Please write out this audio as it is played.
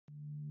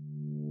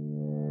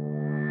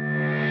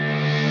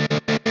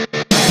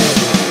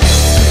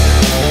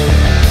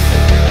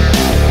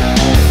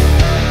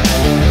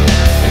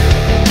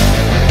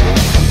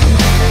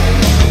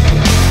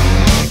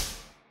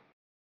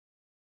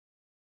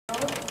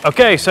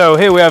Okay, so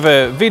here we have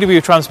a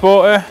VW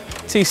Transporter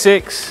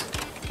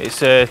T6.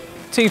 It's a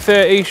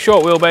T30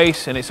 short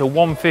wheelbase and it's a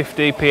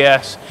 150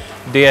 PS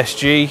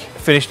DSG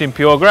finished in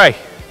pure grey.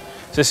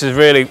 So this is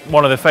really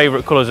one of the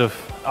favourite colours of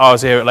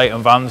ours here at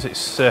Leighton Vans.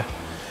 It's a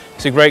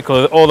great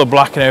colour. All the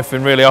black and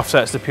everything really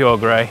offsets the pure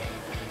grey.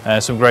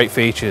 Some great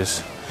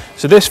features.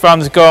 So this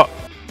van's got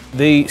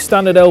the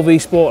standard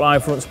LV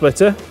Sportline front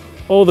splitter.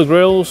 All the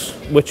grills,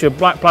 which are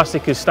black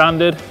plastic as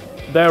standard,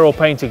 they're all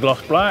painted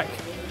gloss black.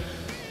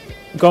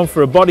 Gone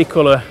for a body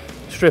colour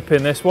strip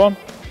in this one.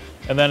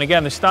 And then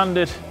again, the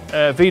standard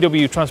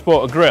VW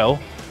Transporter grille,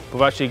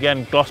 we've actually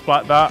again gloss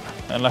black that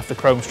and left the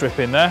chrome strip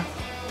in there.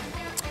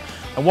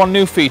 And one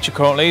new feature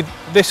currently,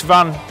 this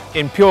van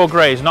in pure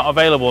grey is not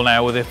available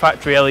now with the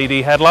factory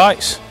LED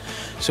headlights.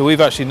 So we've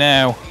actually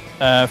now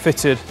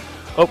fitted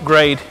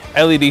upgrade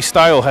LED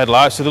style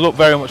headlights. So they look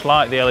very much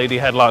like the LED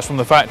headlights from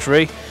the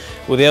factory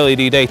with the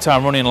LED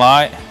daytime running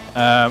light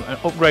and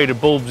upgraded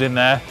bulbs in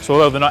there. So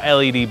although they're not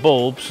LED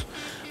bulbs,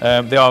 they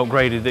are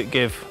upgraded that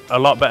give a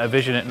lot better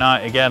vision at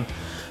night again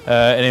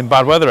and in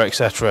bad weather,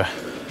 etc.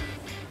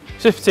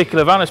 So this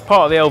particular van, as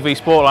part of the LV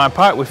Sportline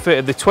pack, we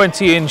fitted the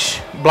 20-inch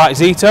black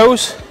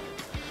Z-toes.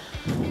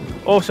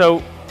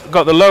 Also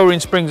got the lowering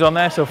springs on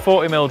there, so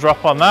 40mm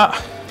drop on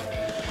that.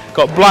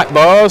 Got black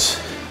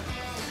bars.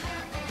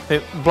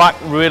 The black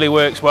really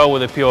works well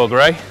with the pure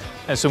grey.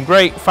 And some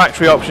great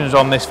factory options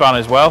on this van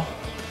as well.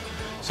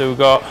 So we've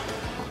got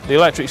the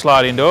electric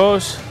sliding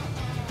doors.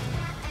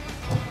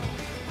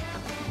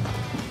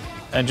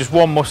 And just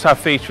one must-have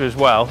feature as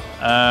well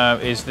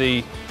is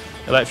the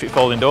electric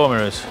folding door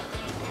mirrors.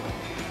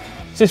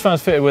 This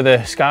van's fitted with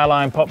a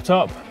Skyline pop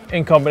top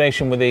in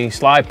combination with the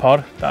slide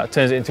pod that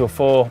turns it into a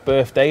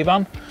 4-berth day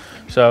van.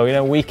 So, you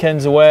know,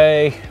 weekends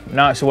away,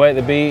 nights away at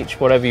the beach,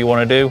 whatever you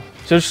want to do.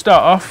 So to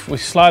start off, we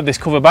slide this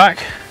cover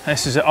back.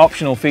 This is an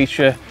optional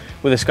feature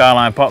with the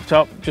Skyline pop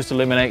top, just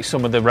eliminates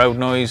some of the road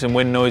noise and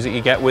wind noise that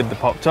you get with the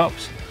pop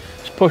tops.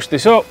 Just push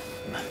this up.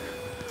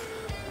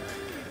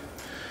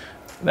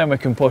 Then we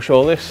can push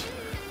all this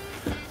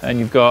and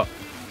you've got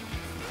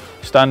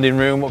standing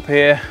room up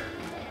here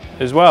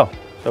as well,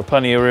 so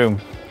plenty of room.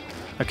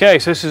 Okay,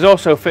 so this is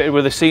also fitted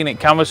with a scenic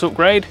canvas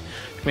upgrade,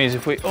 which means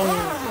if we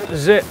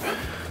unzip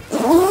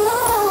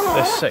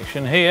this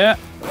section here,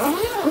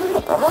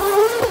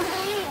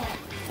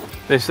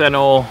 this then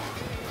all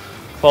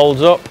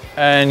folds up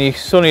and your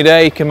sunny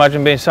day, you can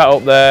imagine being sat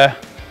up there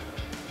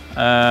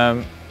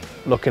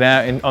looking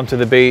out onto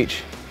the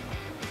beach,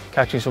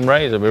 catching some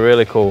rays. It'll be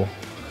really cool.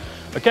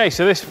 Okay,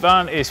 so this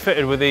van is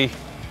fitted with the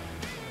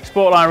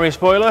Sportline rear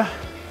spoiler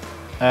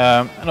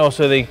and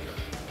also the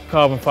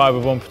carbon fibre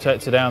bumper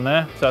protector down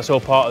there. So that's all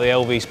part of the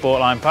LV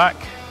Sportline pack.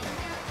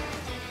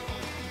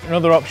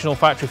 Another optional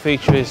factory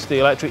feature is the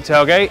electric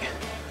tailgate.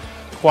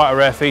 Quite a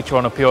rare feature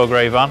on a pure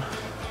grey van.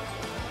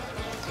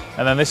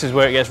 And then this is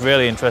where it gets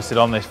really interested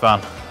on this van.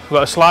 We've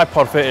got a slide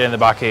pod fitted in the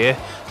back here.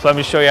 So let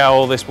me show you how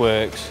all this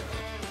works.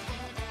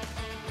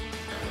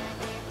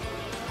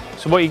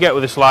 So what you get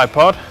with the slide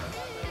pod,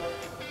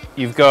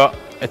 you've got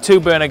a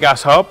 2-burner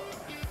gas hob,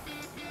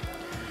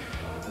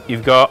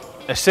 you've got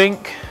a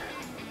sink,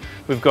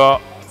 we've got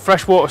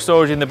fresh water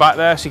storage in the back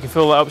there so you can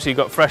fill that up so you've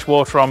got fresh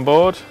water on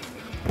board.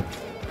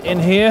 In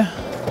here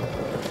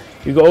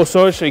you've got all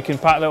storage so you can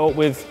pack that up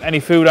with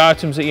any food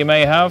items that you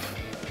may have.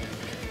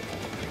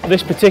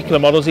 This particular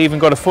model's even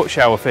got a foot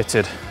shower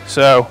fitted,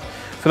 so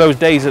for those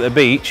days at the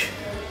beach,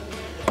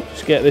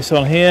 just get this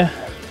on here.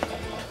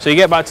 So you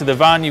get back to the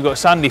van, you've got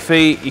sandy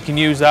feet, you can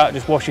use that,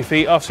 just wash your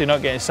feet off so you're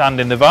not getting sand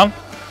in the van.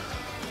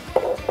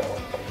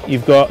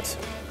 You've got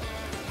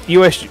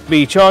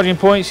USB charging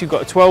points, you've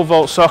got a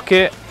 12-volt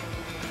socket,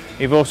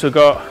 you've also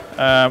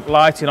got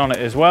lighting on it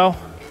as well.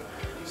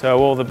 So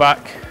all the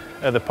back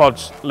of the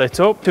pod's lit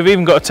up. So we've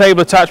even got a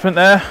table attachment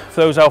there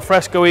for those al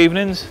fresco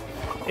evenings,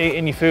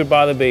 eating your food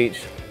by the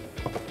beach.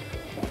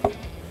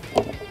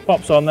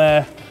 Pops on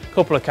there, a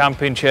couple of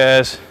camping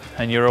chairs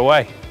and you're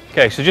away.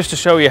 Okay, so just to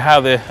show you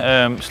how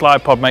the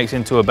slide pod makes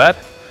into a bed.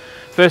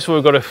 First of all,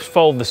 we've got to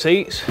fold the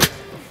seats.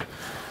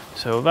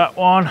 So that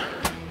one,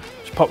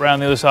 just pop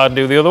around the other side and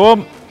do the other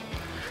one.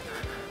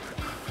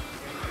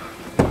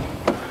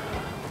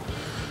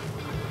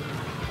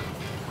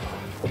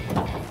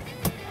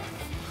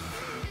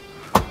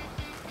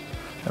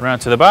 Around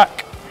to the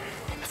back.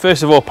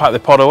 First of all, pack the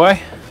pod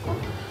away.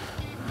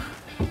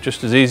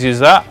 Just as easy as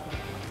that.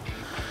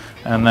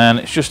 And then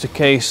it's just a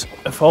case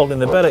of folding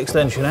the bed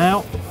extension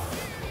out.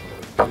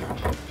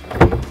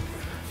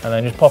 And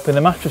then just popping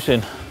the mattress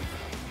in.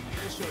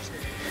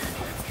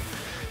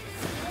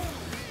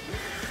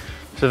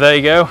 So there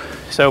you go.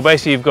 So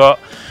basically you've got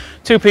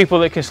 2 people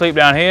that can sleep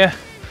down here.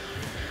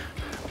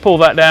 Pull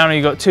that down and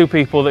you've got 2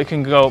 people that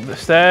can go up the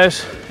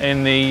stairs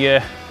in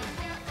the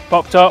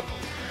pop top.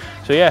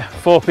 So yeah,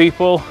 4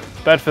 people,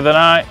 bed for the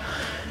night,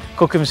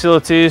 cooking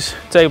facilities,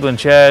 table and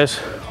chairs.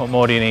 What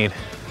more do you need?